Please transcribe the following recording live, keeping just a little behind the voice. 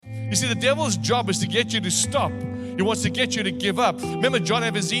You see, the devil's job is to get you to stop. He wants to get you to give up. Remember, John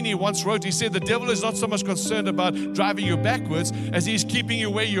Avazzini once wrote, he said, the devil is not so much concerned about driving you backwards as he's keeping you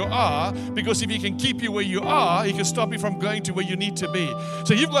where you are, because if he can keep you where you are, he can stop you from going to where you need to be.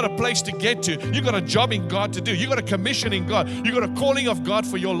 So you've got a place to get to. You've got a job in God to do. You've got a commission in God. You've got a calling of God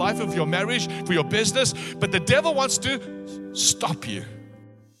for your life, for your marriage, for your business. But the devil wants to stop you.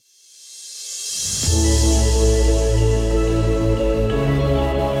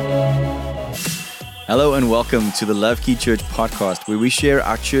 Hello and welcome to the LoveKey Church podcast, where we share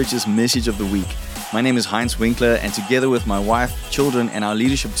our church's message of the week. My name is Heinz Winkler, and together with my wife, children, and our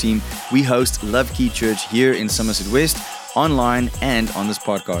leadership team, we host LoveKey Church here in Somerset West, online and on this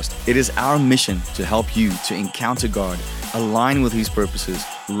podcast. It is our mission to help you to encounter God, align with His purposes,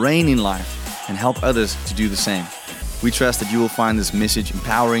 reign in life, and help others to do the same. We trust that you will find this message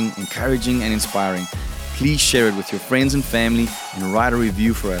empowering, encouraging, and inspiring. Please share it with your friends and family and write a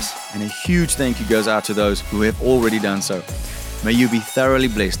review for us. And a huge thank you goes out to those who have already done so. May you be thoroughly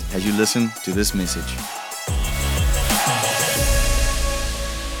blessed as you listen to this message.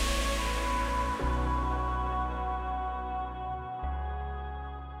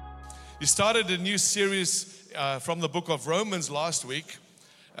 You started a new series from the book of Romans last week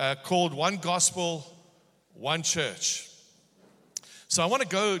called One Gospel, One Church. So I want to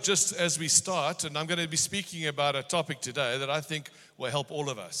go just as we start, and I'm going to be speaking about a topic today that I think will help all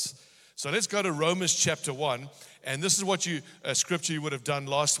of us. So let's go to Romans chapter 1, and this is what scripture you would have done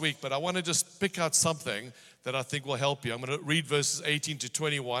last week, but I want to just pick out something that I think will help you. I'm going to read verses 18 to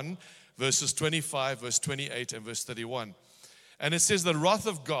 21, verses 25, verse 28, and verse 31. And it says, the wrath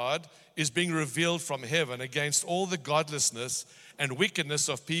of God is being revealed from heaven against all the godlessness and wickedness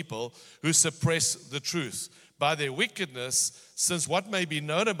of people who suppress the truth. By their wickedness, since what may be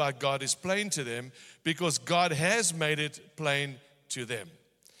known about God is plain to them, because God has made it plain to them.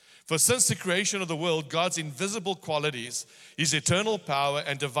 For since the creation of the world, God's invisible qualities, His eternal power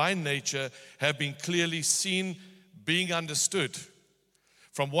and divine nature have been clearly seen, being understood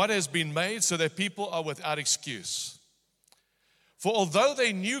from what has been made, so that people are without excuse. For although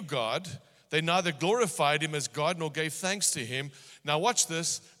they knew God, they neither glorified Him as God nor gave thanks to Him. Now watch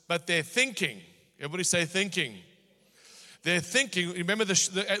this, but their thinking. Everybody say thinking. They're thinking. Remember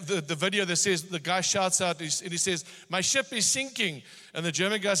the video that says, the guy shouts out and he says, my ship is sinking. And the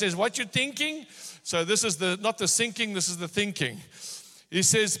German guy says, what you thinking? So this is not the sinking, this is the thinking. He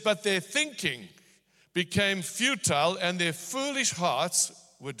says, but their thinking became futile and their foolish hearts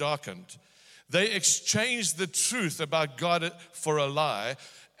were darkened. They exchanged the truth about God for a lie.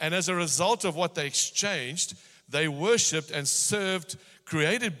 And as a result of what they exchanged, they worshipped and served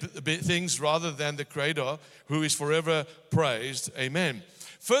created things rather than the Creator, who is forever praised. Amen.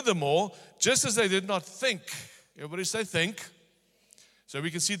 Furthermore, just as they did not think, everybody say think. So we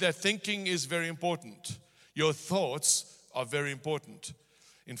can see that thinking is very important. Your thoughts are very important.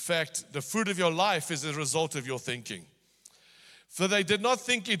 In fact, the fruit of your life is a result of your thinking. For they did not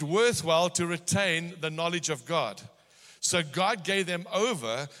think it worthwhile to retain the knowledge of God. So God gave them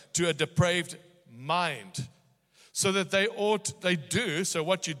over to a depraved mind. So that they do, so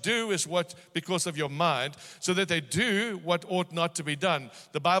what you do is what, because of your mind, so that they do what ought not to be done.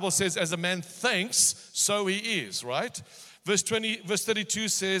 The Bible says, as a man thinks, so he is, right? Verse 32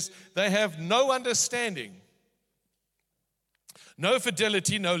 says, they have no understanding, no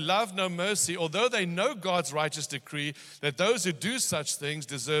fidelity, no love, no mercy, although they know God's righteous decree that those who do such things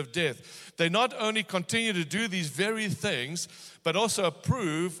deserve death. They not only continue to do these very things, but also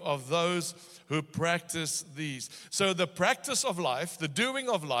approve of those who practice these. So the practice of life, the doing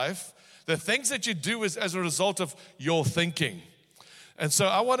of life, the things that you do is as a result of your thinking. And so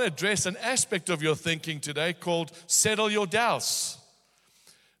I want to address an aspect of your thinking today called settle your doubts.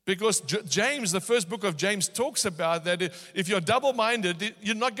 Because James, the first book of James, talks about that if you're double-minded,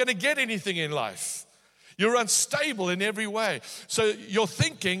 you're not going to get anything in life. You're unstable in every way. So your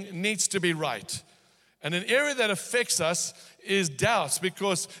thinking needs to be right. And an area that affects us is doubts,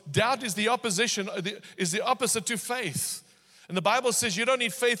 because doubt is the opposite to faith. And the Bible says you don't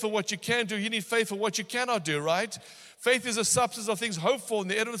need faith for what you can do, you need faith for what you cannot do, right? Faith is the substance of things hoped for and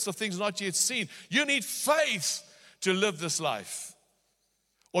the evidence of things not yet seen. You need faith to live this life.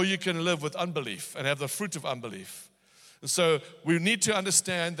 Or you can live with unbelief and have the fruit of unbelief. And so we need to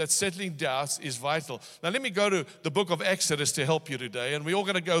understand that settling doubts is vital. Now let me go to the book of Exodus to help you today. And we're all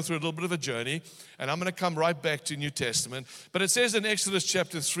going to go through a little bit of a journey. And I'm going to come right back to New Testament. But it says in Exodus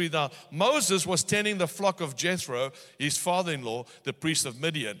chapter 3, now Moses was tending the flock of Jethro, his father-in-law, the priest of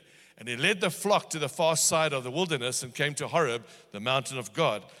Midian. And he led the flock to the far side of the wilderness and came to Horeb, the mountain of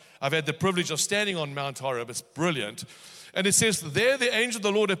God. I've had the privilege of standing on Mount Horeb. It's brilliant. And it says, there the angel of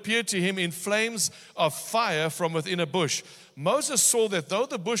the Lord appeared to him in flames of fire from within a bush. Moses saw that though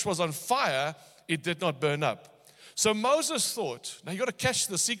the bush was on fire, it did not burn up. So Moses thought, now you got to catch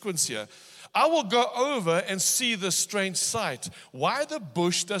the sequence here. I will go over and see this strange sight, why the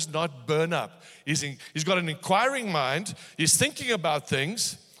bush does not burn up. He's got an inquiring mind. He's thinking about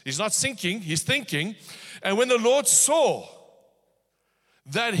things. He's not sinking, he's thinking. And when the Lord saw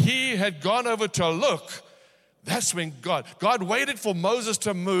that he had gone over to look, that's when God waited for Moses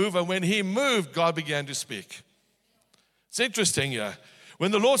to move, and when he moved, God began to speak. It's interesting here. When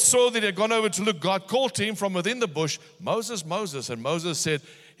the Lord saw that he had gone over to look, God called to him from within the bush, Moses, Moses. And Moses said,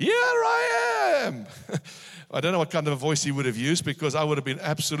 here I am. I don't know what kind of a voice he would have used, because I would have been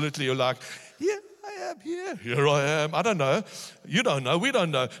absolutely like, here I am, here I am. I don't know. You don't know. We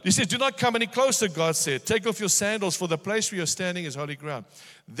don't know. He said, do not come any closer, God said. Take off your sandals, for the place where you're standing is holy ground.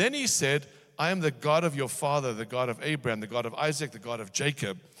 Then he said, I am the God of your father, the God of Abraham, the God of Isaac, the God of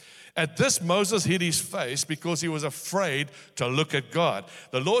Jacob. At this, Moses hid his face because he was afraid to look at God.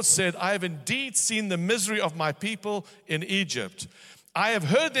 The Lord said, I have indeed seen the misery of my people in Egypt. I have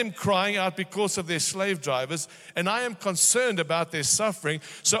heard them crying out because of their slave drivers, and I am concerned about their suffering.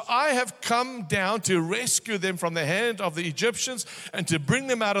 So I have come down to rescue them from the hand of the Egyptians and to bring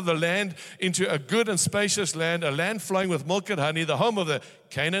them out of the land into a good and spacious land, a land flowing with milk and honey, the home of the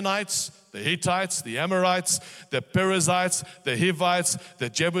Canaanites, the Hittites, the Amorites, the Perizzites, the Hivites, the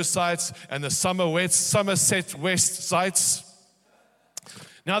Jebusites, and the Somerset Westites.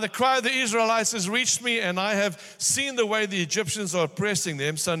 Now the cry of the Israelites has reached me, and I have seen the way the Egyptians are oppressing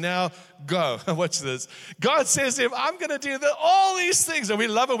them. So now go. Watch this. God says to him, I'm going to do all these things. And we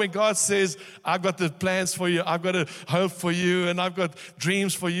love it when God says, I've got the plans for you. I've got a hope for you. And I've got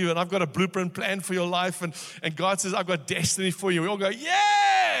dreams for you. And I've got a blueprint plan for your life. And God says, I've got destiny for you. We all go,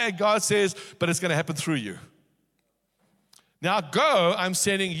 yeah. And God says, but it's going to happen through you. Now go, I'm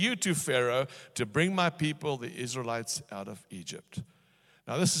sending you to Pharaoh to bring my people, the Israelites, out of Egypt.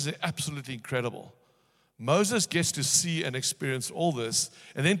 Now, this is absolutely incredible. Moses gets to see and experience all this,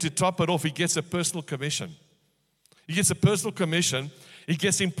 and then to top it off, he gets a personal commission. He gets a personal commission. He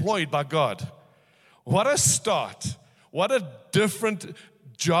gets employed by God. What a start. What a different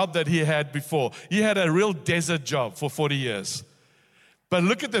job that he had before. He had a real desert job for 40 years. But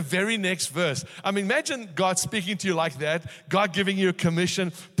look at the very next verse. I mean, imagine God speaking to you like that, God giving you a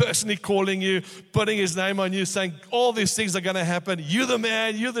commission, personally calling you, putting his name on you, saying all these things are going to happen. You're the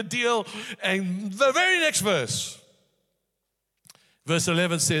man, you're the deal. And the very next verse, verse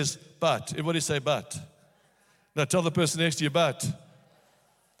 11 says, but. Everybody say but. Now tell the person next to you, but.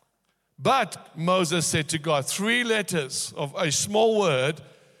 But Moses said to God, 3 letters of a small word,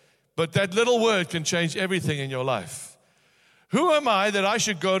 but that little word can change everything in your life. Who am I that I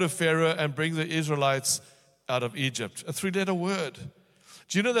should go to Pharaoh and bring the Israelites out of Egypt? A 3-letter word.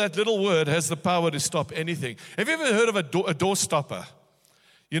 Do you know that little word has the power to stop anything? Have you ever heard of a door stopper?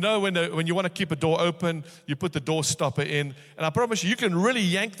 You know, when you want to keep a door open, you put the door stopper in. And I promise you can really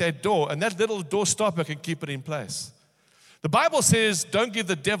yank that door, and that little door stopper can keep it in place. The Bible says, don't give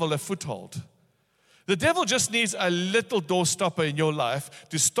the devil a foothold. The devil just needs a little door stopper in your life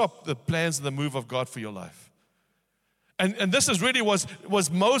to stop the plans and the move of God for your life. And this is really was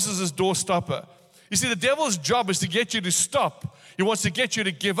Moses' door stopper. You see, the devil's job is to get you to stop. He wants to get you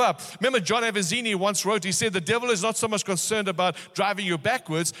to give up. Remember, John Avazzini once wrote, he said, the devil is not so much concerned about driving you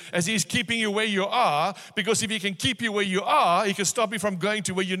backwards as he's keeping you where you are, because if he can keep you where you are, he can stop you from going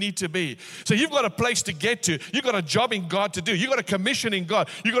to where you need to be. So you've got a place to get to. You've got a job in God to do. You've got a commission in God.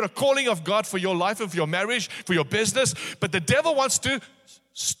 You've got a calling of God for your life and for your marriage, for your business. But the devil wants to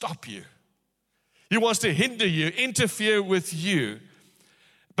stop you. He wants to hinder you, interfere with you.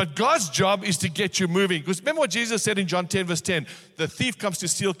 But God's job is to get you moving. Because remember what Jesus said in John 10, verse 10, the thief comes to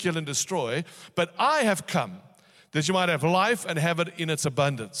steal, kill, and destroy, but I have come that you might have life and have it in its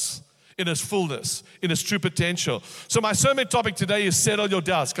abundance, in its fullness, in its true potential. So my sermon topic today is settle your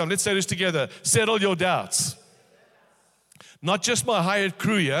doubts. Come, let's say this together. Settle your doubts. Not just my hired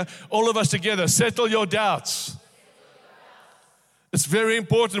crew here, all of us together. Settle your doubts. It's very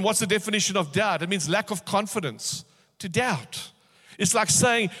important. What's the definition of doubt? It means lack of confidence. To doubt. It's like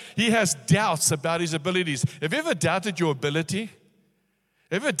saying he has doubts about his abilities. Have you ever doubted your ability?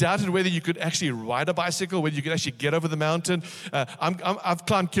 Have you ever doubted whether you could actually ride a bicycle, whether you could actually get over the mountain? I've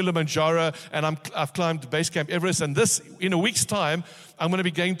climbed Kilimanjaro, and I've climbed Base Camp Everest, and in a week's time, I'm going to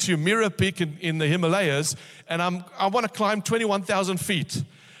be going to Mira Peak in the Himalayas, and I want to climb 21,000 feet.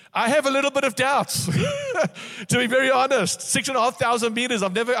 I have a little bit of doubts, to be very honest. 6,500 meters.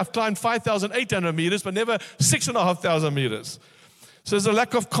 I've climbed 5,800 meters, but never 6,500 meters. So there's a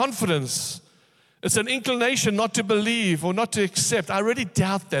lack of confidence. It's an inclination not to believe or not to accept. I really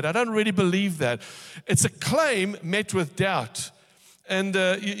doubt that. I don't really believe that. It's a claim met with doubt. And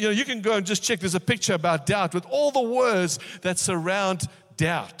you can go and just check. There's a picture about doubt with all the words that surround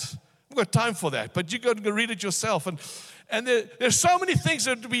doubt. I've got time for that, but you go and read it yourself. And there's so many things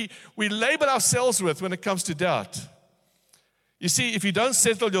that we label ourselves with when it comes to doubt. You see, if you don't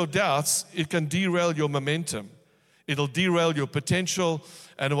settle your doubts, it can derail your momentum. It'll derail your potential,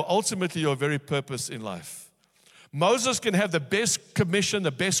 and it will ultimately your very purpose in life. Moses can have the best commission,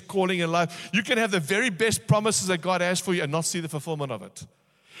 the best calling in life. You can have the very best promises that God has for you and not see the fulfillment of it.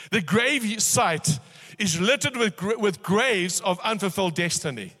 The grave site is littered with graves of unfulfilled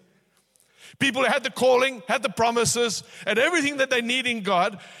destiny. People who had the calling, had the promises, had everything that they need in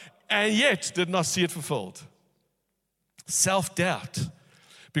God, and yet did not see it fulfilled. Self-doubt.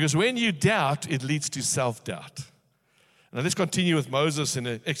 Because when you doubt, it leads to self-doubt. Now let's continue with Moses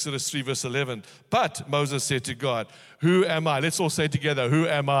in Exodus 3 verse 11. But Moses said to God, who am I? Let's all say together, who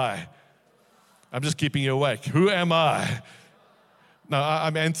am I? I'm just keeping you awake. Who am I? No,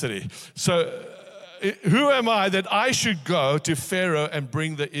 I'm Anthony. So who am I that I should go to Pharaoh and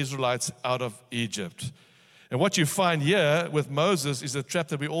bring the Israelites out of Egypt? And what you find here with Moses is the trap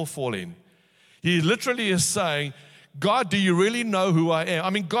that we all fall in. He literally is saying, God, do you really know who I am? I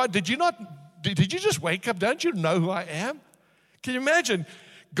mean, God, did you just wake up? Don't you know who I am? Can you imagine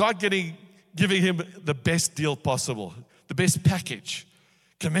God giving him the best deal possible, the best package,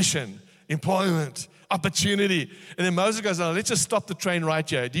 commission, employment, opportunity. And then Moses goes, let's just stop the train right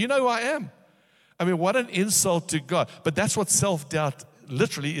here. Do you know who I am? I mean, what an insult to God. But that's what self-doubt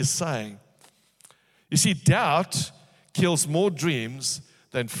literally is saying. You see, doubt kills more dreams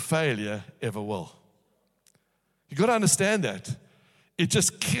than failure ever will. You've got to understand that. It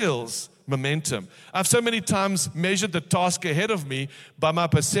just kills momentum. I've so many times measured the task ahead of me by my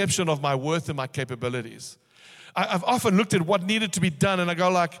perception of my worth and my capabilities. I've often looked at what needed to be done and I go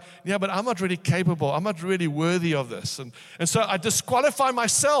like, yeah, but I'm not really capable. I'm not really worthy of this. And so I disqualify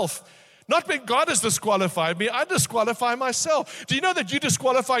myself. Not when God has disqualified me, I disqualify myself. Do you know that you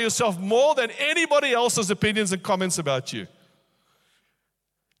disqualify yourself more than anybody else's opinions and comments about you?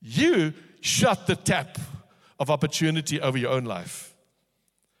 You shut the tap of opportunity over your own life.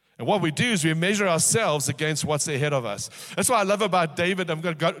 And what we do is we measure ourselves against what's ahead of us. That's what I love about David.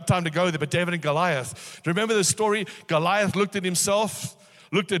 I've got time to go there, but David and Goliath. Do you remember the story? Goliath looked at himself,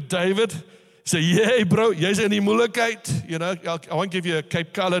 looked at David, said, yeah, bro, jy's in die moeilikheid. You know, I won't give you a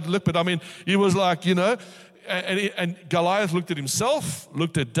Cape Colored look, but I mean, he was like, you know, and Goliath looked at himself,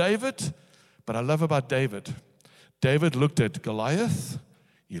 looked at David. But I love about David. David looked at Goliath,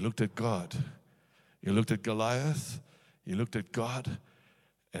 he looked at God. He looked at Goliath, he looked at God,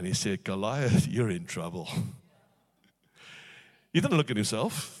 and he said, Goliath, you're in trouble. He didn't look at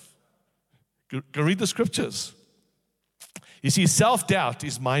himself. Go read the scriptures. You see, self-doubt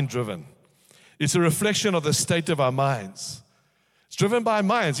is mind-driven. It's a reflection of the state of our minds. It's driven by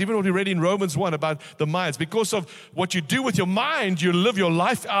minds. Even what we read in Romans 1 about the minds. Because of what you do with your mind, you live your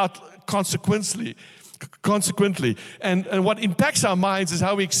life out consequently. And what impacts our minds is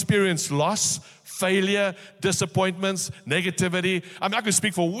how we experience loss, failure, disappointments, negativity. I mean, I could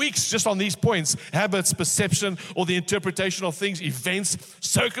speak for weeks just on these points. Habits, perception, or the interpretation of things, events,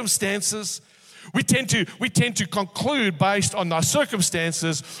 circumstances. We tend to conclude based on our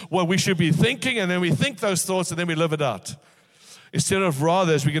circumstances what we should be thinking, and then we think those thoughts, and then we live it out. Instead of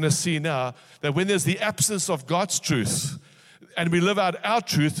rather, as we're going to see now, that when there's the absence of God's truth, and we live out our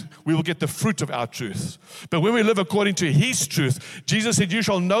truth, we will get the fruit of our truth. But when we live according to His truth, Jesus said, you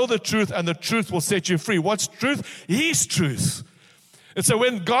shall know the truth, and the truth will set you free. What's truth? His truth. And so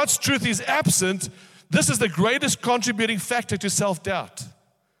when God's truth is absent, this is the greatest contributing factor to self-doubt.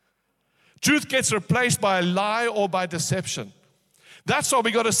 Truth gets replaced by a lie or by deception. That's why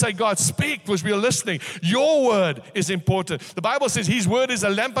we got to say, God, speak, because we are listening. Your word is important. The Bible says His word is a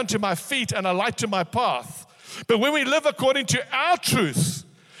lamp unto my feet and a light to my path. But when we live according to our truth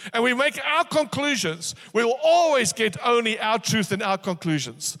and we make our conclusions, we will always get only our truth and our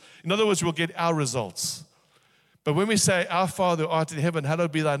conclusions. In other words, we'll get our results. But when we say, our Father who art in heaven,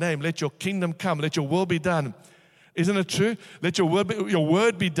 hallowed be thy name, let your kingdom come, let your will be done. Isn't it true? Let your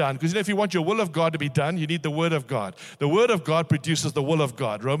word be done. Because if you want your will of God to be done, you need the word of God. The word of God produces the will of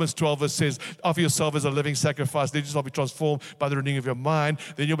God. Romans 12 verse says, offer yourself as a living sacrifice. Let yourself be transformed by the renewing of your mind.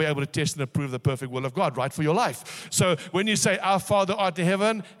 Then you'll be able to test and approve the perfect will of God, right, for your life. So when you say, our Father art in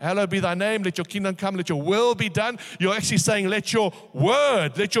heaven, hallowed be thy name, let your kingdom come, let your will be done, you're actually saying, let your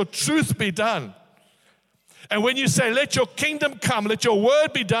word, let your truth be done. And when you say, let your kingdom come, let your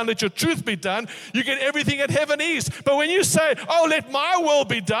word be done, let your truth be done, you get everything that heaven is. But when you say, oh, let my will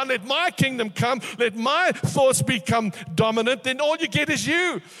be done, let my kingdom come, let my thoughts become dominant, then all you get is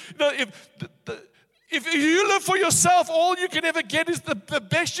you. If you live for yourself, all you can ever get is the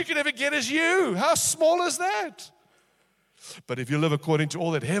best you can ever get is you. How small is that? But if you live according to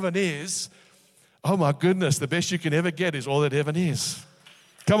all that heaven is, oh my goodness, the best you can ever get is all that heaven is.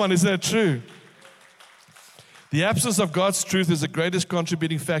 Come on, isn't that true? The absence of God's truth is the greatest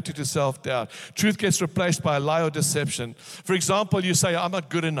contributing factor to self-doubt. Truth gets replaced by a lie or deception. For example, you say, I'm not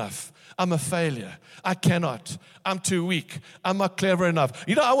good enough. I'm a failure. I cannot. I'm too weak. I'm not clever enough.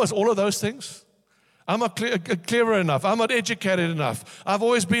 You know, I was all of those things. I'm not clever enough. I'm not educated enough. I've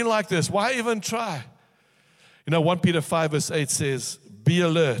always been like this. Why even try? You know, 1 Peter 5 verse 8 says, be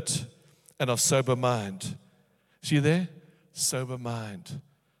alert and of sober mind. See there? Sober mind.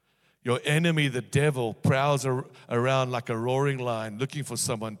 Your enemy, the devil, prowls around like a roaring lion looking for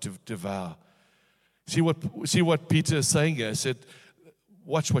someone to devour. See what Peter is saying here? He said,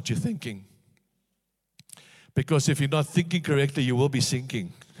 watch what you're thinking. Because if you're not thinking correctly, you will be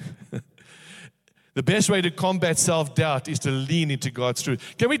sinking. The best way to combat self-doubt is to lean into God's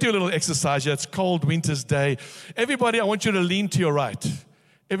truth. Can we do a little exercise here? It's cold winter's day. Everybody, I want you to lean to your right.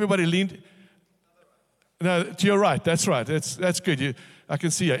 Everybody lean. No, to your right. That's right. That's good. I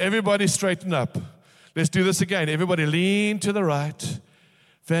can see you. Everybody straighten up. Let's do this again. Everybody lean to the right.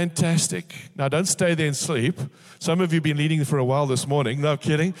 Fantastic. Now, don't stay there and sleep. Some of you have been leaning for a while this morning. No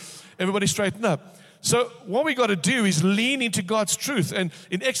kidding. Everybody straighten up. So what we got to do is lean into God's truth. And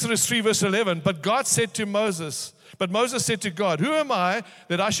in Exodus 3 verse 11, but Moses said to God, who am I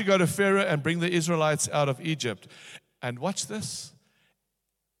that I should go to Pharaoh and bring the Israelites out of Egypt? And watch this.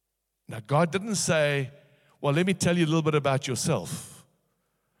 Now God didn't say, well, let me tell you a little bit about yourself.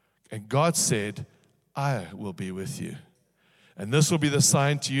 And God said, I will be with you. And this will be the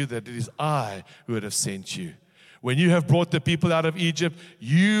sign to you that it is I who would have sent you. When you have brought the people out of Egypt,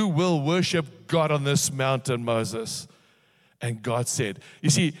 you will worship God on this mountain, Moses. And God said,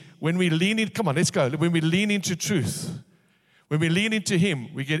 you see, when we lean in, come on, let's go. When we lean into truth, when we lean into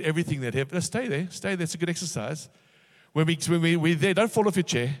Him, we get everything that heaven. Stay there. It's a good exercise. When we're there, don't fall off your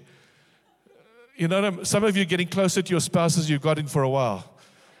chair. You know, some of you are getting closer to your spouses you've got in for a while.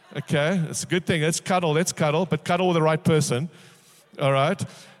 Okay, it's a good thing. Let's cuddle, but cuddle with the right person. All right.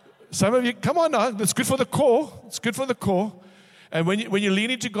 Some of you, come on now. It's good for the core. It's good for the core. And when you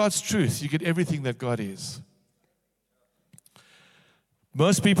lean into God's truth, you get everything that God is.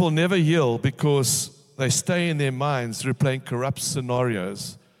 Most people never heal because they stay in their minds replaying corrupt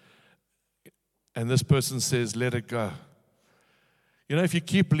scenarios. And this person says, let it go. You know, if you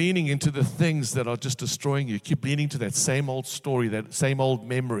keep leaning into the things that are just destroying you, keep leaning to that same old story, that same old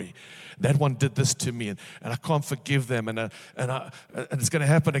memory. That one did this to me, and I can't forgive them, and it's going to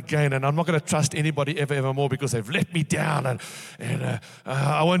happen again, and I'm not going to trust anybody ever more because they've let me down, and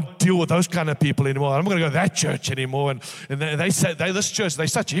I won't deal with those kind of people anymore. I'm not going to go to that church anymore. And they say, this church, they're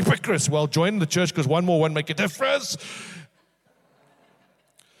such hypocrites. Well, join the church because one more won't make a difference.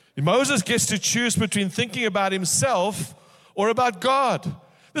 Moses gets to choose between thinking about himself or about God.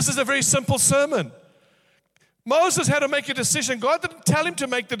 This is a very simple sermon. Moses had to make a decision. God didn't tell him to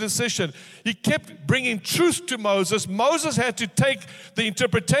make the decision. He kept bringing truth to Moses. Moses had to take the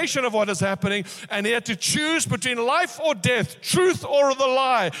interpretation of what is happening, and he had to choose between life or death, truth or the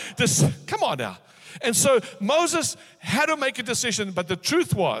lie. Come on now. And so Moses had to make a decision, but the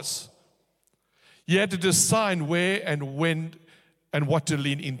truth was he had to decide where and when and what to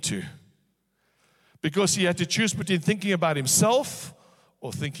lean into. Because he had to choose between thinking about himself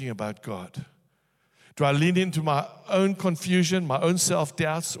or thinking about God. Do I lean into my own confusion, my own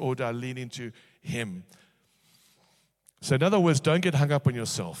self-doubts, or do I lean into Him? So in other words, don't get hung up on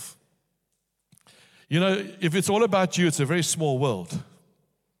yourself. You know, if it's all about you, it's a very small world.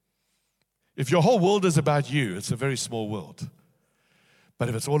 If your whole world is about you, it's a very small world. But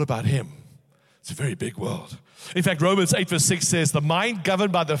if it's all about Him, it's a very big world. In fact, Romans 8 verse 6 says, the mind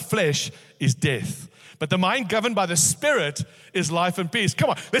governed by the flesh is death, but the mind governed by the Spirit is life and peace. Come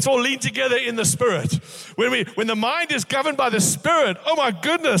on, let's all lean together in the Spirit. When the mind is governed by the Spirit, oh my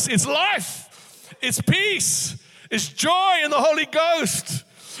goodness, it's life, it's peace, it's joy in the Holy Ghost.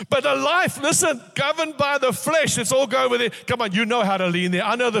 But a life, listen, governed by the flesh, let's all go with it. Come on, you know how to lean there.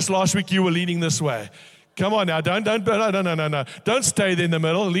 I know this last week you were leaning this way. Come on now, no. Don't stay there in the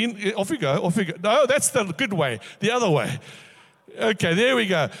middle. Lean, off you go. No, that's the good way. The other way. Okay, there we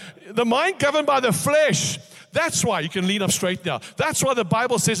go. The mind governed by the flesh. That's why you can lean up straight now. That's why the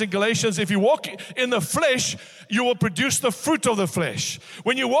Bible says in Galatians, if you walk in the flesh, you will produce the fruit of the flesh.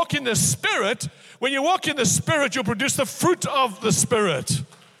 When you walk in the Spirit, you'll produce the fruit of the Spirit.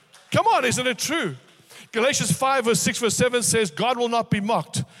 Come on, isn't it true? Galatians 5, verse 6, verse 7 says, God will not be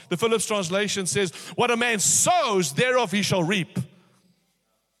mocked. The Phillips translation says, what a man sows, thereof he shall reap.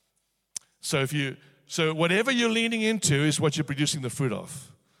 So whatever you're leaning into is what you're producing the fruit of.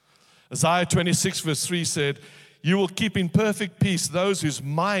 Isaiah 26, verse 3 said, you will keep in perfect peace those whose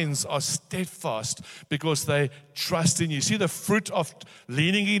minds are steadfast because they trust in you. See the fruit of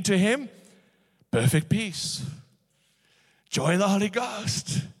leaning into Him? Perfect peace. Joy in the Holy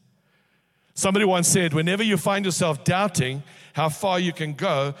Ghost. Somebody once said, whenever you find yourself doubting how far you can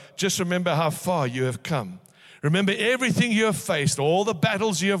go, just remember how far you have come. Remember everything you have faced, all the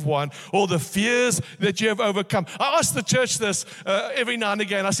battles you have won, all the fears that you have overcome. I ask the church this every now and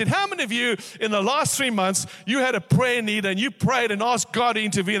again. I said, how many of you in the last 3 months, you had a prayer need and you prayed and asked God to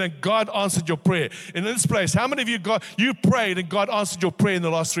intervene and God answered your prayer? In this place, how many of you prayed and God answered your prayer in the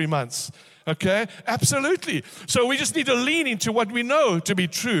last 3 months? Okay, absolutely. So we just need to lean into what we know to be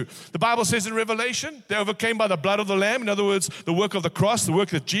true. The Bible says in Revelation, they overcame by the blood of the Lamb. In other words, the work of the cross, the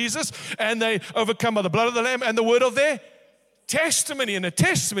work of Jesus. And they overcome by the blood of the Lamb and the word of their testimony. And the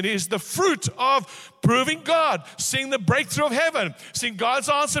testimony is the fruit of proving God, seeing the breakthrough of heaven, seeing God's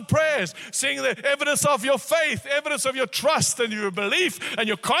answered prayers, seeing the evidence of your faith, evidence of your trust and your belief and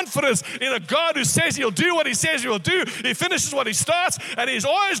your confidence in a God who says He'll do what He says He will do. He finishes what He starts, and He's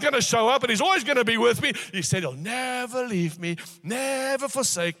always going to show up, and He's always going to be with me. He said He'll never leave me, never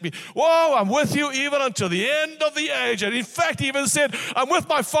forsake me. Whoa, I'm with you even until the end of the age. And in fact, He even said, I'm with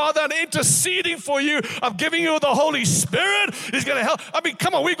my Father and interceding for you. I'm giving you the Holy Spirit. He's going to help. I mean,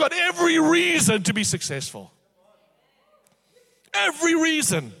 come on, we've got every reason to be successful. Every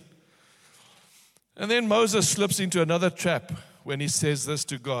reason. And then Moses slips into another trap when he says this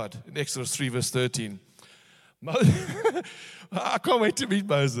to God in Exodus 3 verse 13. I can't wait to meet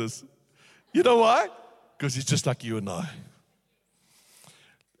Moses. You know why? Because he's just like you and I.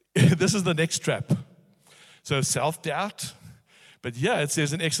 This is the next trap. So self-doubt. But yeah, it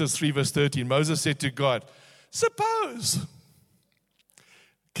says in Exodus 3 verse 13, Moses said to God, suppose.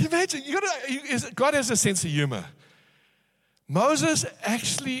 Can you imagine? God has a sense of humor. Moses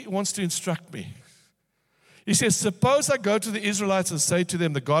actually wants to instruct me. He says, suppose I go to the Israelites and say to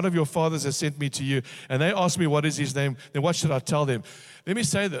them, the God of your fathers has sent me to you, and they ask me what is His name, then what should I tell them? Let me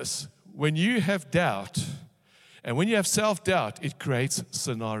say this. When you have doubt, and when you have self-doubt, it creates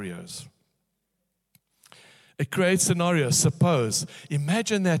scenarios. It creates scenarios. Suppose,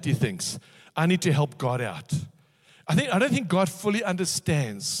 imagine that he thinks, I need to help God out. I don't think God fully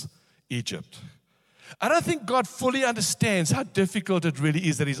understands Egypt. I don't think God fully understands how difficult it really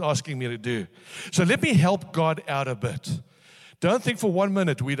is that He's asking me to do. So let me help God out a bit. Don't think for 1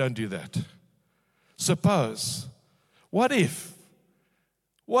 minute we don't do that. Suppose, what if?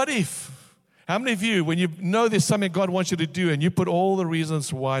 What if? How many of you, when you know there's something God wants you to do and you put all the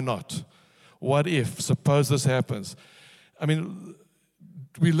reasons why not? What if? Suppose this happens. I mean,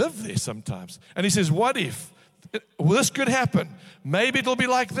 we live there sometimes. And He says, what if? Well, this could happen. Maybe it'll be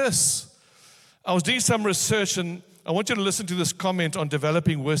like this. I was doing some research, and I want you to listen to this comment on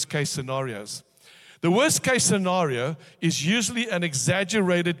developing worst-case scenarios. The worst-case scenario is usually an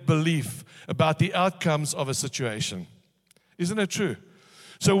exaggerated belief about the outcomes of a situation. Isn't it true?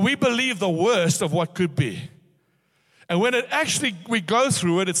 So we believe the worst of what could be. And when we go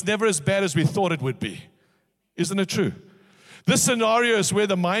through it, it's never as bad as we thought it would be. Isn't it true? This scenario is where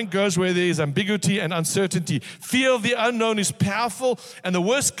the mind goes where there is ambiguity and uncertainty. Fear of the unknown is powerful, and the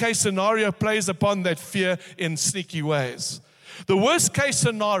worst case scenario plays upon that fear in sneaky ways. The worst case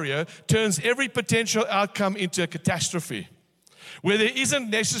scenario turns every potential outcome into a catastrophe, where there isn't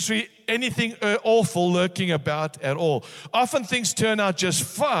necessarily anything awful lurking about at all. Often things turn out just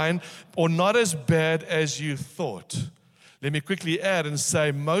fine or not as bad as you thought. Let me quickly add and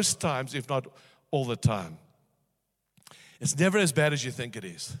say most times, if not all the time. It's never as bad as you think it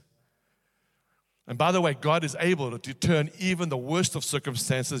is. And by the way, God is able to turn even the worst of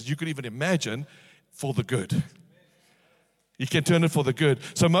circumstances you could even imagine for the good. He can turn it for the good.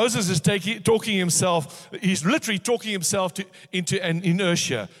 So Moses is talking himself, he's literally talking himself into an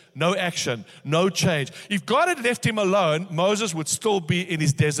inertia. No action, no change. If God had left him alone, Moses would still be in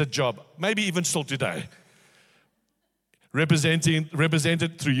his desert job. Maybe even still today.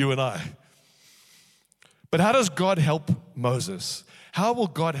 Represented through you and I. But how does God help Moses? How will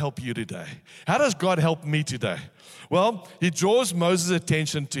God help you today? How does God help me today? Well, He draws Moses'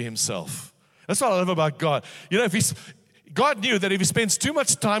 attention to Himself. That's what I love about God. You know, God knew that if he spends too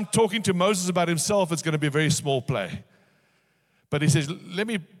much time talking to Moses about himself, it's going to be a very small play. But he says, let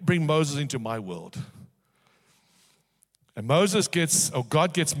me bring Moses into my world. And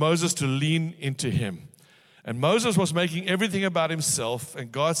God gets Moses to lean into him. And Moses was making everything about himself.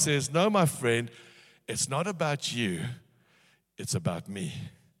 And God says, no, my friend, it's not about you. It's about me.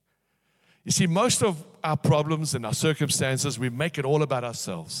 You see, most of our problems and our circumstances, we make it all about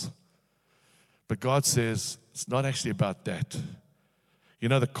ourselves. But God says, it's not actually about that. You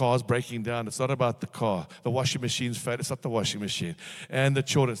know, the car's breaking down. It's not about the car. The washing machine's fat. It's not the washing machine. And the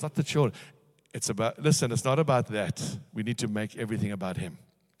children. It's not the children. It's not about that. We need to make everything about him.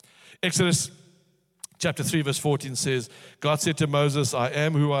 Exodus chapter 3, verse 14 says, God said to Moses, I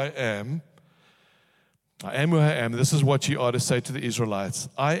am who I am. I am who I am. This is what you are to say to the Israelites.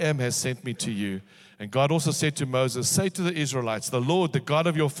 I am has sent me to you. And God also said to Moses, say to the Israelites, the Lord, the God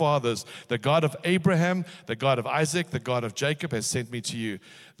of your fathers, the God of Abraham, the God of Isaac, the God of Jacob has sent me to you.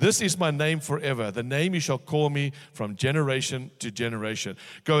 This is my name forever, the name you shall call me from generation to generation.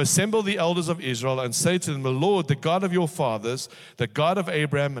 Go assemble the elders of Israel and say to them, the Lord, the God of your fathers, the God of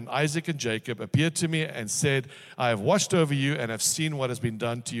Abraham and Isaac and Jacob, appeared to me and said, I have watched over you and have seen what has been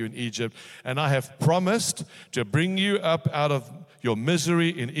done to you in Egypt, and I have promised to bring you up out of your misery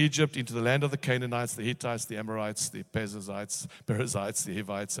in Egypt into the land of the Canaanites, the Hittites, the Amorites, the Perizzites, the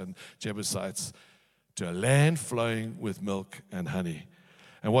Hivites, and Jebusites, to a land flowing with milk and honey.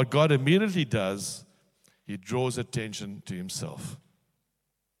 And what God immediately does, he draws attention to himself.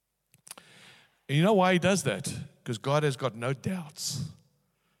 And you know why he does that? Because God has got no doubts.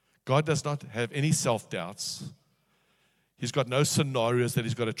 God does not have any self-doubts. He's got no scenarios that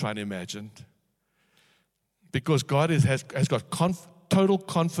he's got to try and imagine. Because God has got total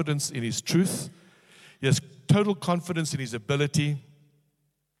confidence in his truth. He has total confidence in his ability.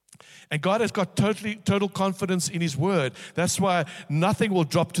 And God has got total confidence in his word. That's why nothing will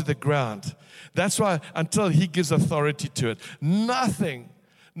drop to the ground. That's why until he gives authority to it, nothing,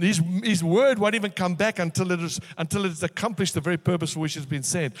 his word won't even come back until it is accomplished the very purpose for which it's been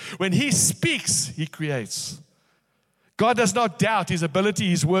sent. When he speaks, he creates. God does not doubt his ability,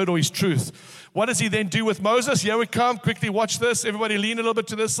 his word, or his truth. What does he then do with Moses? Here we come. Quickly watch this. Everybody lean a little bit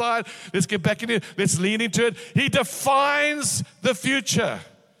to this side. Let's get back in here. Let's lean into it. He defines the future.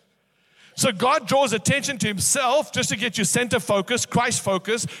 So God draws attention to himself just to get you center focused, Christ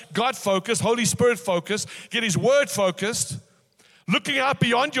focused, God focused, Holy Spirit focused, get his word focused, looking out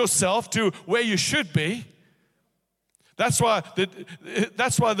beyond yourself to where you should be. That's why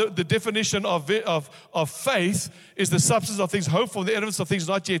the definition of faith is the substance of things hoped for, the evidence of things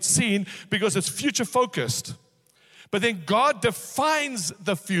not yet seen, because it's future focused. But then God defines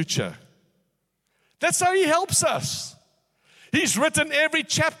the future. That's how he helps us. He's written every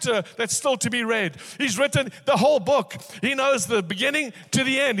chapter that's still to be read. He's written the whole book. He knows the beginning to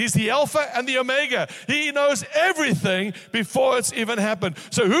the end. He's the Alpha and the Omega. He knows everything before it's even happened.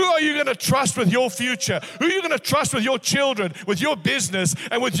 So who are you going to trust with your future? Who are you going to trust with your children, with your business,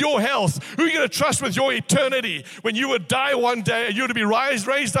 and with your health? Who are you going to trust with your eternity? When you would die one day and you're to be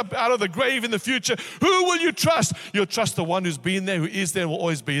raised up out of the grave in the future, who will you trust? You'll trust the one who's been there, who is there, and will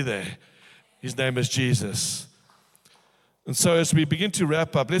always be there. His name is Jesus. And so as we begin to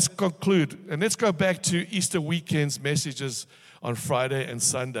wrap up, let's conclude and let's go back to Easter weekend's messages on Friday and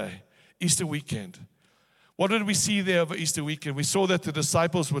Sunday. Easter weekend. What did we see there over Easter weekend? We saw that the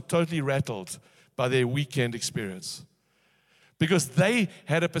disciples were totally rattled by their weekend experience because they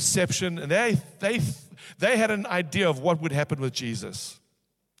had a perception and they had an idea of what would happen with Jesus.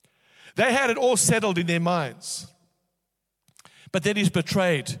 They had it all settled in their minds. But then he's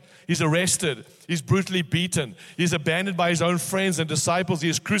betrayed, he's arrested, he's brutally beaten, he's abandoned by his own friends and disciples, he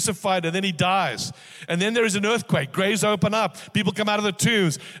is crucified, and then he dies. And then there is an earthquake, graves open up, people come out of the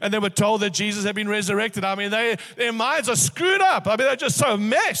tombs, and they were told that Jesus had been resurrected. I mean, their minds are screwed up. I mean, they're just so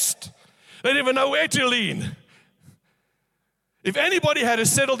messed. They didn't even know where to lean. If anybody had to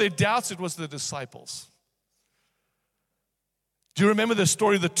settle their doubts, it was the disciples. Do you remember the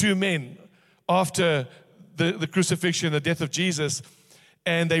story of the two men after the crucifixion, the death of Jesus,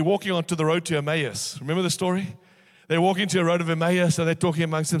 and they're walking onto the road to Emmaus? Remember the story? They're walking to a road of Emmaus, and they're talking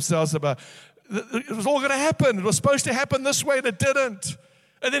amongst themselves about, it was all going to happen. It was supposed to happen this way, and it didn't.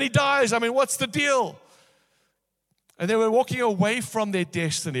 And then he dies. I mean, what's the deal? And they were walking away from their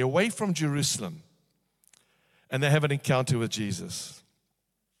destiny, away from Jerusalem, and they have an encounter with Jesus.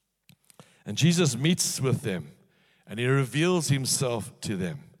 And Jesus meets with them, and he reveals himself to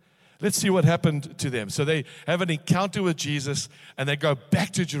them. Let's see what happened to them. So they have an encounter with Jesus and they go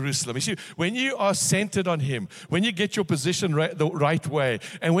back to Jerusalem. You see, when you are centered on Him, when you get your position the right way,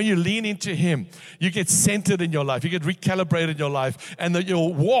 and when you lean into Him, you get centered in your life, you get recalibrated in your life, and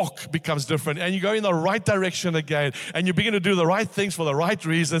your walk becomes different, and you go in the right direction again, and you begin to do the right things for the right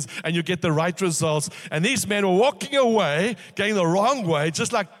reasons, and you get the right results. And these men were walking away, going the wrong way,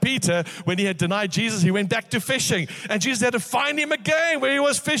 just like Peter, when he had denied Jesus, he went back to fishing, and Jesus had to find him again where he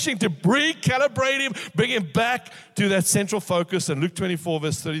was fishing to recalibrate him, bring him back to that central focus. And Luke 24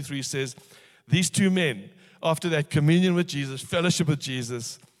 verse 33 says, these two men, after that communion with Jesus, fellowship with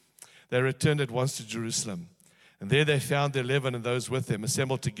Jesus, they returned at once to Jerusalem. And there they found the 11 and those with them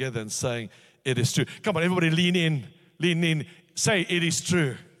assembled together and saying, it is true. Come on, everybody lean in, say it is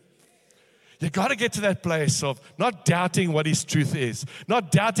true. You got to get to that place of not doubting what His truth is,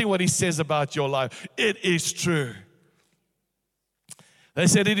 not doubting what He says about your life. It is true. They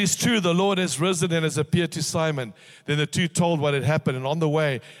said, it is true, the Lord has risen and has appeared to Simon. Then the two told what had happened, and on the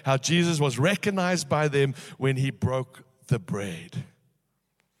way, how Jesus was recognized by them when He broke the bread.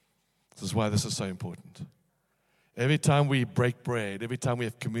 This is why this is so important. Every time we break bread, every time we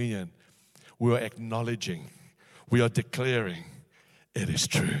have communion, we are acknowledging, we are declaring, it is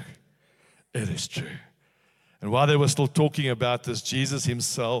true. It is true. And while they were still talking about this, Jesus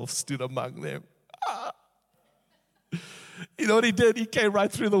Himself stood among them. You know what He did? He came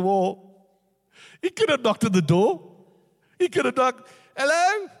right through the wall. He could have knocked at the door. He could have knocked,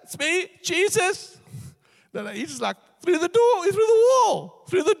 hello, it's me, Jesus. No, he's just like, through the door, through the wall,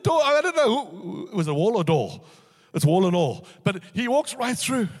 through the door. I don't know, it was a wall or door? It's wall and all. But He walks right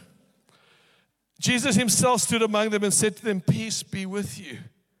through. Jesus Himself stood among them and said to them, peace be with you.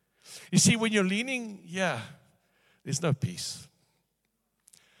 You see, when you're leaning, there's no peace.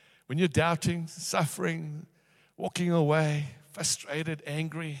 When you're doubting, suffering, walking away, frustrated,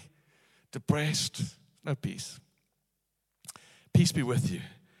 angry, depressed, no peace. Peace be with you.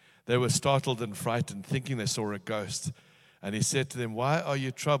 They were startled and frightened, thinking they saw a ghost. And He said to them, why are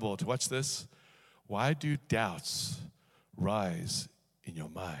you troubled? Watch this. Why do doubts rise in your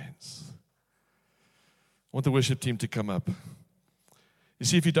minds? I want the worship team to come up. You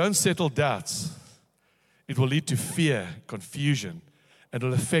see, if you don't settle doubts, it will lead to fear, confusion, and it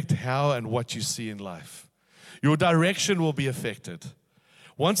will affect how and what you see in life. Your direction will be affected.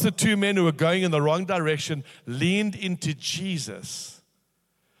 Once the two men who were going in the wrong direction leaned into Jesus,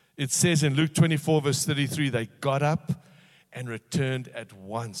 it says in Luke 24 verse 33, they got up and returned at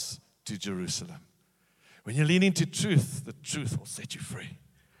once to Jerusalem. When you lean into truth, the truth will set you free.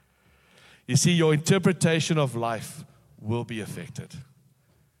 You see, your interpretation of life will be affected.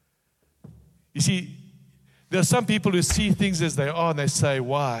 You see, there are some people who see things as they are and they say,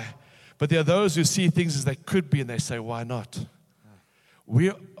 why? But there are those who see things as they could be and they say, why not?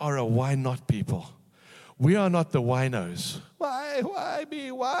 We are a why not people. We are not the why nos. Why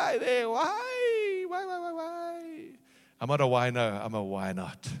me? Why there? Why? I'm not a why no, I'm a why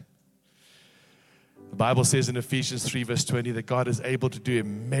not. The Bible says in Ephesians 3 verse 20 that God is able to do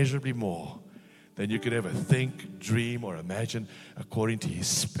immeasurably more than you could ever think, dream, or imagine according to His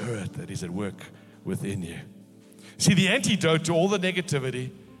Spirit that is at work within you. See, the antidote to all the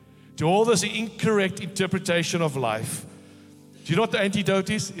negativity, to all this incorrect interpretation of life, do you know what the antidote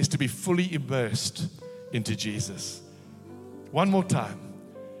is? Is to be fully immersed into Jesus. One more time.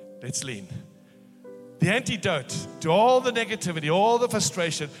 Let's lean. The antidote to all the negativity, all the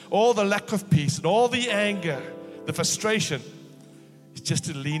frustration, all the lack of peace, and all the anger, the frustration, is just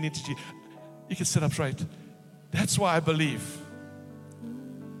to lean into Jesus. You can sit up straight. That's why I believe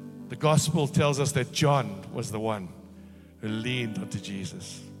the gospel tells us that John was the one who leaned onto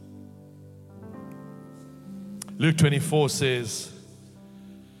Jesus. Luke 24 says,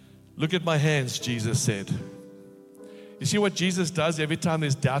 look at my hands, Jesus said. You see what Jesus does every time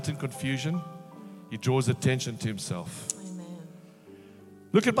there's doubt and confusion? He draws attention to Himself. Amen.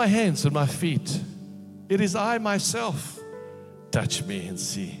 Look at my hands and my feet. It is I myself. Touch me and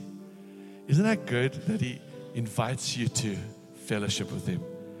see. Isn't that good that He invites you to fellowship with Him,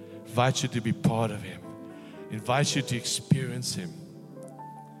 invites you to be part of Him, invites you to experience Him?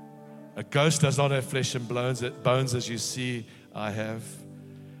 A ghost does not have flesh and bones as you see I have.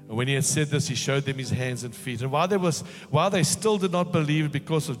 And when He had said this, He showed them His hands and feet. And while they still did not believe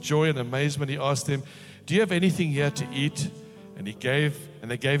because of joy and amazement, He asked them, do you have anything here to eat? And they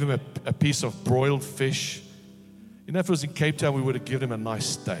gave Him a piece of broiled fish. You know, if it was in Cape Town, we would have given Him a nice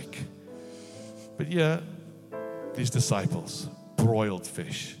steak. But these disciples, broiled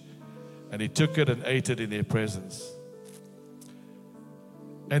fish. And He took it and ate it in their presence.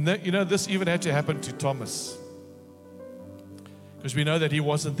 And this even had to happen to Thomas. because we know that he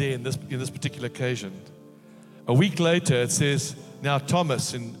wasn't there in this particular occasion. A week later, it says, now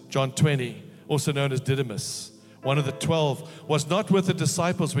Thomas in John 20, also known as Didymus, one of the 12, was not with the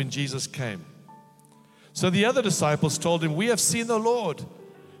disciples when Jesus came. So the other disciples told him, we have seen the Lord.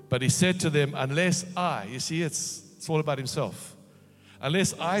 But he said to them, unless I, you see, it's all about himself.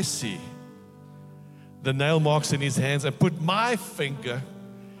 Unless I see the nail marks in his hands and put my finger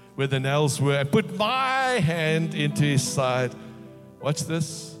where the nails were and put my hand into his side, watch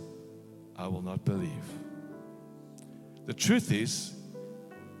this, I will not believe. The truth is,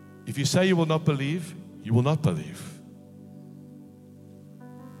 if you say you will not believe, you will not believe.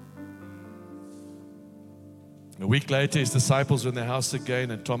 A week later, his disciples were in the house again,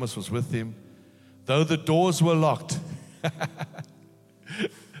 and Thomas was with him. Though the doors were locked,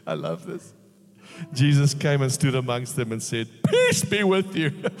 I love this. Jesus came and stood amongst them and said, peace be with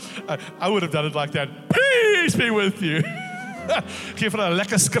you. I would have done it like that. Peace be with you. Geef vir 'n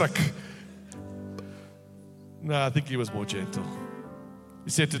lekker skrik. No, I think he was more gentle. He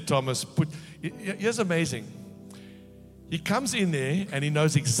said to Thomas, here's amazing. He comes in there and he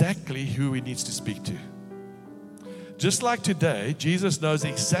knows exactly who he needs to speak to. Just like today, Jesus knows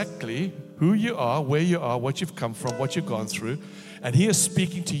exactly who you are, where you are, what you've come from, what you've gone through. And he is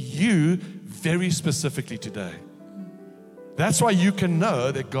speaking to you very specifically today. That's why you can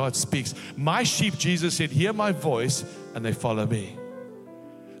know that God speaks. My sheep, Jesus said, hear my voice and they follow me.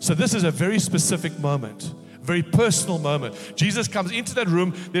 So this is a very specific moment, very personal moment. Jesus comes into that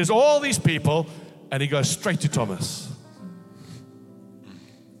room, there's all these people, and he goes straight to Thomas.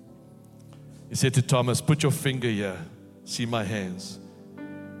 He said to Thomas, put your finger here, see my hands.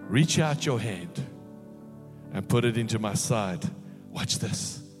 Reach out your hand and put it into my side. Watch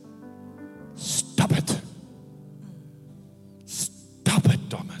this. Stop it. Stop it,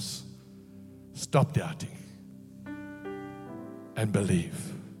 Thomas. Stop doubting and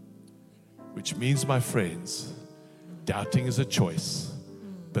believe. Which means, my friends, doubting is a choice.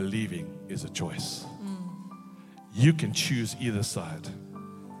 Believing is a choice. You can choose either side.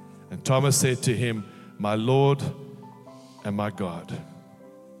 And Thomas said to him, my Lord and my God.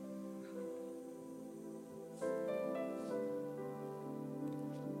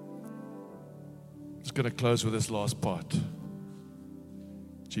 I'm just going to close with this last part.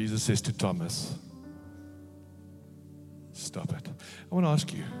 Jesus says to Thomas, stop it. I want to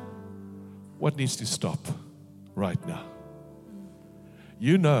ask you, what needs to stop right now?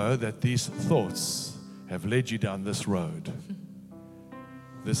 You know that these thoughts have led you down this road.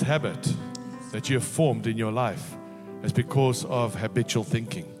 This habit that you have formed in your life is because of habitual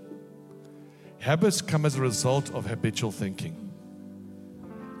thinking. Habits come as a result of habitual thinking.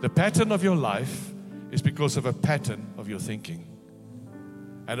 The pattern of your life is because of a pattern of your thinking.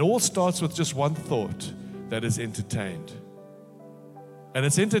 And it all starts with just one thought that is entertained. And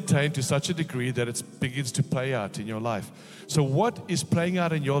it's entertained to such a degree that it begins to play out in your life. So what is playing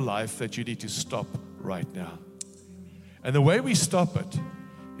out in your life that you need to stop right now? And the way we stop it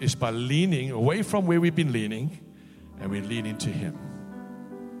is by leaning away from where we've been leaning, and we lean into Him.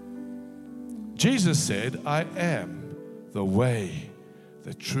 Jesus said, I am the way,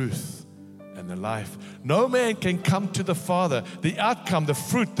 the truth, and the life. No man can come to the Father. The outcome, the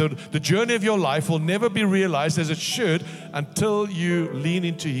fruit, the journey of your life will never be realized as it should until you lean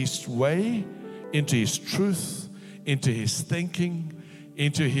into His way, into His truth, into His thinking,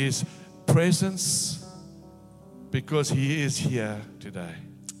 into His presence, because He is here today.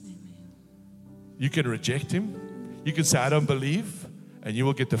 You can reject Him. You can say, I don't believe, and you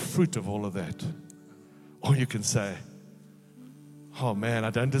will get the fruit of all of that. Or you can say, oh man,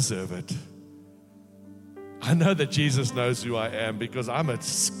 I don't deserve it. I know that Jesus knows who I am because I'm a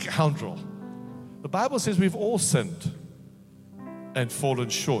scoundrel. The Bible says we've all sinned and fallen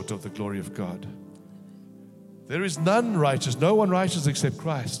short of the glory of God. There is none righteous, no one righteous except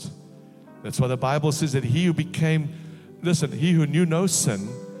Christ. That's why the Bible says that He who became, listen, He who knew no sin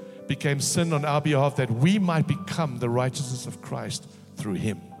became sin on our behalf that we might become the righteousness of Christ through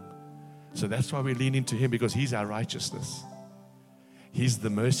Him. So that's why we lean into Him, because He's our righteousness. He's the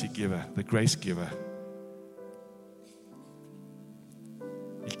mercy giver, the grace giver.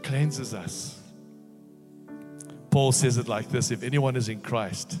 He cleanses us. Paul says it like this: if anyone is in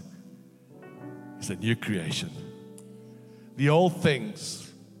Christ, he's a new creation. The old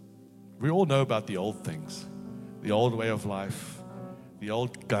things, we all know about the old things, the old way of life, the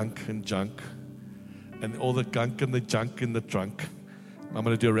old gunk and junk, and all the gunk and the junk in the trunk. I'm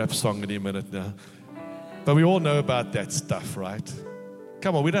going to do a rap song in a minute now. But we all know about that stuff, right?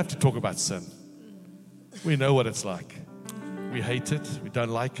 Come on, we don't have to talk about sin. We know what it's like. We hate it, we don't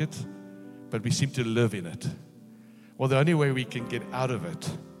like it, but we seem to live in it. Well, the only way we can get out of it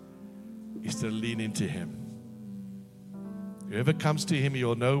is to lean into Him. Whoever comes to Him, He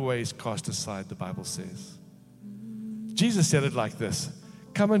will no ways cast aside, the Bible says. Jesus said it like this: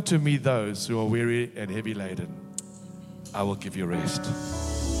 "Come unto me, those who are weary and heavy laden. I will give you rest."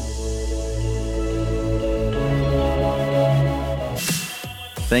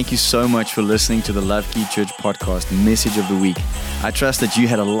 Thank you so much for listening to the LoveKey Church podcast Message of the Week. I trust that you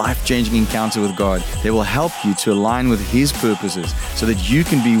had a life-changing encounter with God that will help you to align with His purposes so that you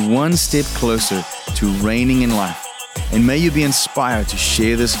can be one step closer to reigning in life. And may you be inspired to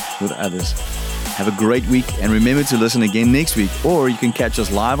share this with others. Have a great week, and remember to listen again next week, or you can catch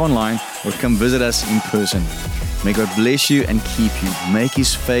us live online or come visit us in person. May God bless you and keep you, make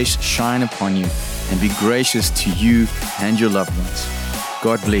His face shine upon you, and be gracious to you and your loved ones.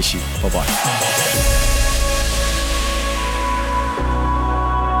 God bless you. Bye-bye.